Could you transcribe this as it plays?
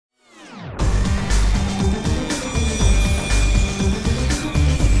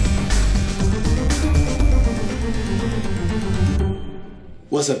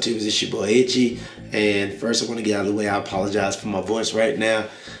What's up, tubers? It's your boy Ichi, and first I want to get out of the way. I apologize for my voice right now.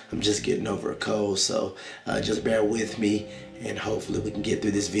 I'm just getting over a cold, so just bear with me, and hopefully we can get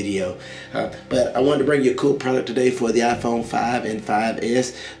through this video. But I wanted to bring you a cool product today for the iPhone 5 and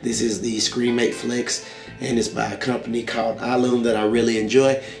 5S. This is the ScreenMate Flex, and it's by a company called iloome that I really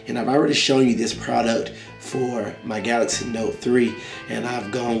enjoy. And I've already shown you this product for my Galaxy Note 3, and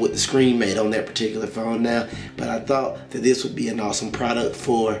I've gone with the ScreenMate on that particular phone now. But I thought that this would be an awesome product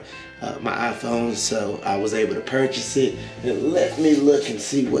for my iPhone, so I was able to purchase it. And let me look and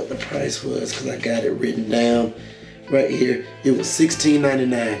see what the price was, because I got it written down right here. It was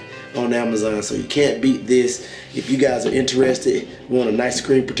 $16.99 on Amazon, so you can't beat this. If you guys are interested, want a nice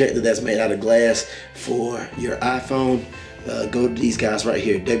screen protector that's made out of glass for your iPhone, go to these guys right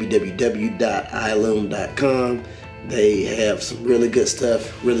here, www.iloome.com. They have some really good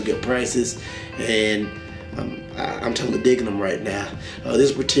stuff, really good prices, and I'm totally digging them right now.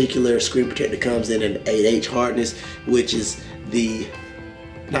 This particular screen protector comes in an 8H hardness, which is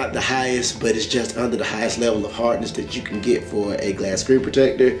not the highest, but it's just under the highest level of hardness that you can get for a glass screen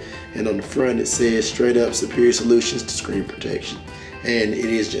protector. And on the front it says straight up superior solutions to screen protection, and it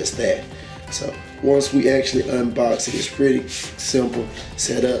is just that. So once we actually unbox it, it's pretty simple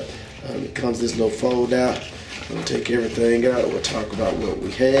setup. It comes this little fold out. I'm gonna take everything out. We'll talk about what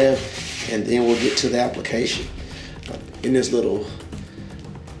we have, and then we'll get to the application. In this little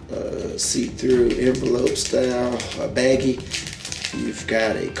see-through envelope style baggie, you've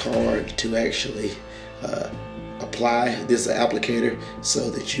got a card to actually apply. This is an applicator so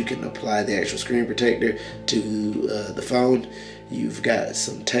that you can apply the actual screen protector to the phone. You've got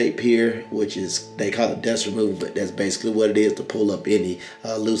some tape here, which is, they call it dust remover, but that's basically what it is, to pull up any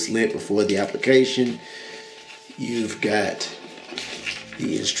loose lint before the application. You've got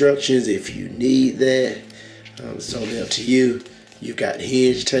the instructions if you need that. It's only up to you. You've got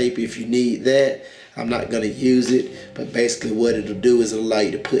hinge tape if you need that. I'm not going to use it, but basically what it'll do is it'll allow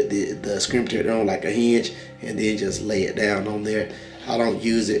you to put the screen protector on like a hinge and then just lay it down on there. I don't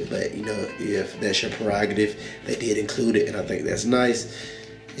use it, but you know, if that's your prerogative, they did include it, and I think that's nice.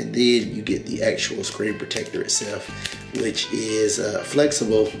 And then you get the actual screen protector itself, which is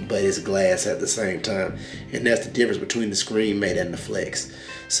flexible, but it's glass at the same time. And that's the difference between the ScreenMate and the Flex.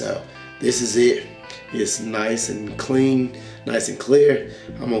 So this is it. It's nice and clean, nice and clear.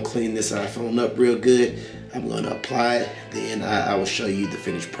 I'm gonna clean this iPhone up real good. I'm gonna apply it, then I will show you the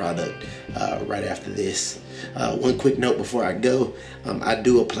finished product right after this. One quick note before I go, I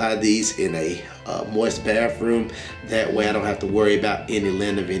do apply these in a moist bathroom. That way I don't have to worry about any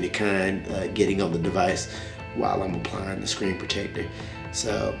lint of any kind getting on the device while I'm applying the screen protector.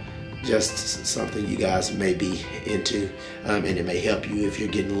 So just something you guys may be into, and it may help you if you're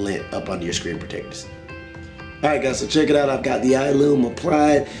getting lint up under your screen protectors. Alright guys, so check it out. I've got the iloome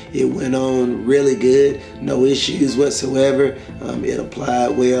applied. It went on really good, no issues whatsoever. It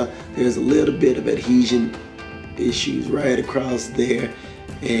applied well. There's a little bit of adhesion issues right across there,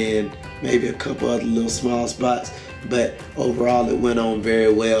 and maybe a couple other little small spots, but overall it went on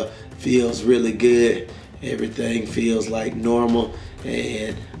very well. Feels really good. Everything feels like normal,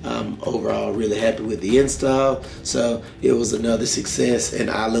 and I'm overall really happy with the install. So it was another success, and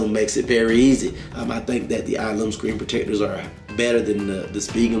iloome makes it very easy. I think that the iloome screen protectors are better than the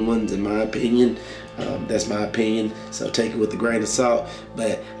Spigen ones in my opinion. That's my opinion, so take it with a grain of salt,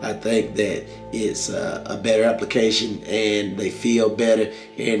 but I think that it's a better application, and they feel better,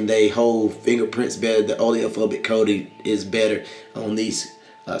 and they hold fingerprints better. The oleophobic coating is better on these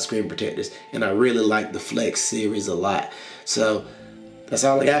screen protectors, and I really like the Flex series a lot. So that's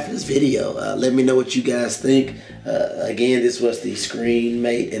all I got for this video. Let me know what you guys think. Again, this was the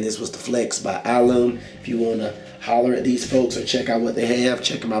ScreenMate, and this was the Flex by iloome. If you want to holler at these folks or check out what they have,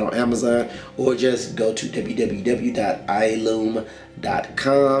 check them out on Amazon, or just go to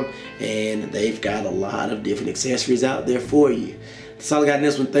www.iloome.com, and they've got a lot of different accessories out there for you. That's all I got in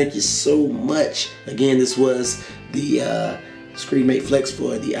this one. Thank you so much. Again, this was the ScreenMate Flex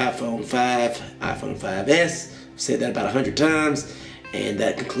for the iPhone 5, iPhone 5S. I've said that about 100 times. And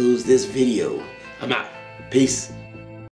that concludes this video. I'm out. Peace.